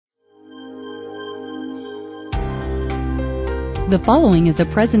The following is a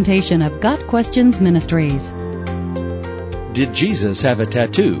presentation of Got Questions Ministries. Did Jesus have a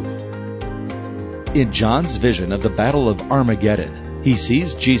tattoo? In John's vision of the Battle of Armageddon, he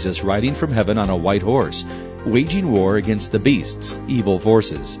sees Jesus riding from heaven on a white horse, waging war against the beast's evil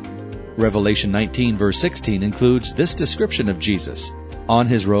forces. Revelation 19 verse 16 includes this description of Jesus. On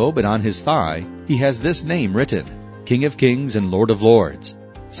his robe and on his thigh, he has this name written, King of Kings and Lord of Lords.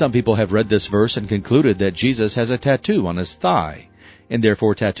 Some people have read this verse and concluded that Jesus has a tattoo on his thigh, and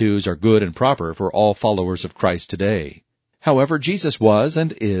therefore tattoos are good and proper for all followers of Christ today. However, Jesus was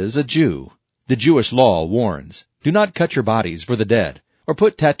and is a Jew. The Jewish law warns, do not cut your bodies for the dead, or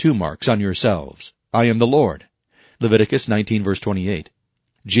put tattoo marks on yourselves. I am the Lord. Leviticus 19 verse 28.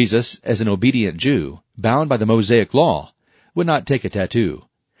 Jesus, as an obedient Jew, bound by the Mosaic law, would not take a tattoo.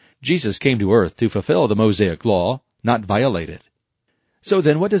 Jesus came to earth to fulfill the Mosaic law, not violate it. So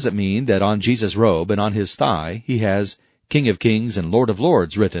then what does it mean that on Jesus' robe and on his thigh he has King of Kings and Lord of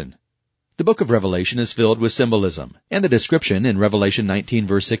Lords written? The book of Revelation is filled with symbolism, and the description in Revelation 19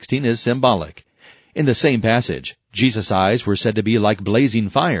 verse 16 is symbolic. In the same passage, Jesus' eyes were said to be like blazing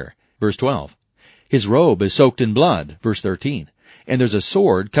fire, verse 12. His robe is soaked in blood, verse 13, and there's a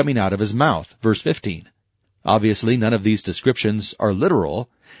sword coming out of his mouth, verse 15. Obviously, none of these descriptions are literal.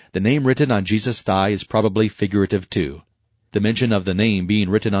 The name written on Jesus' thigh is probably figurative too. The mention of the name being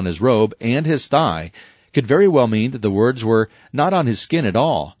written on his robe and his thigh could very well mean that the words were not on his skin at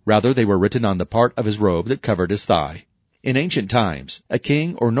all. Rather, they were written on the part of his robe that covered his thigh. In ancient times, a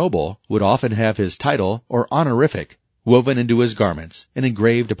king or noble would often have his title or honorific woven into his garments and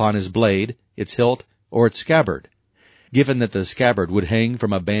engraved upon his blade, its hilt, or its scabbard. Given that the scabbard would hang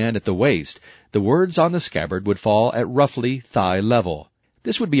from a band at the waist, the words on the scabbard would fall at roughly thigh level.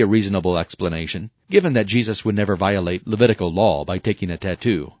 This would be a reasonable explanation, given that Jesus would never violate Levitical law by taking a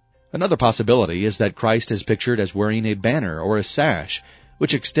tattoo. Another possibility is that Christ is pictured as wearing a banner or a sash,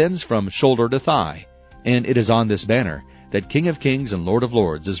 which extends from shoulder to thigh, and it is on this banner that King of Kings and Lord of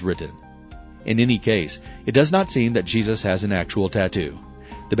Lords is written. In any case, it does not seem that Jesus has an actual tattoo.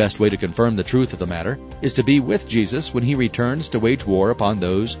 The best way to confirm the truth of the matter is to be with Jesus when he returns to wage war upon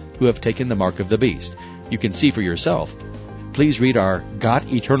those who have taken the mark of the beast. You can see for yourself. Please read our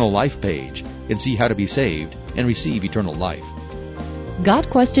Got Eternal Life page and see how to be saved and receive eternal life. Got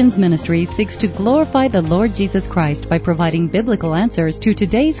Questions Ministry seeks to glorify the Lord Jesus Christ by providing biblical answers to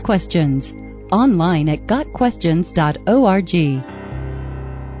today's questions. Online at GotQuestions.org.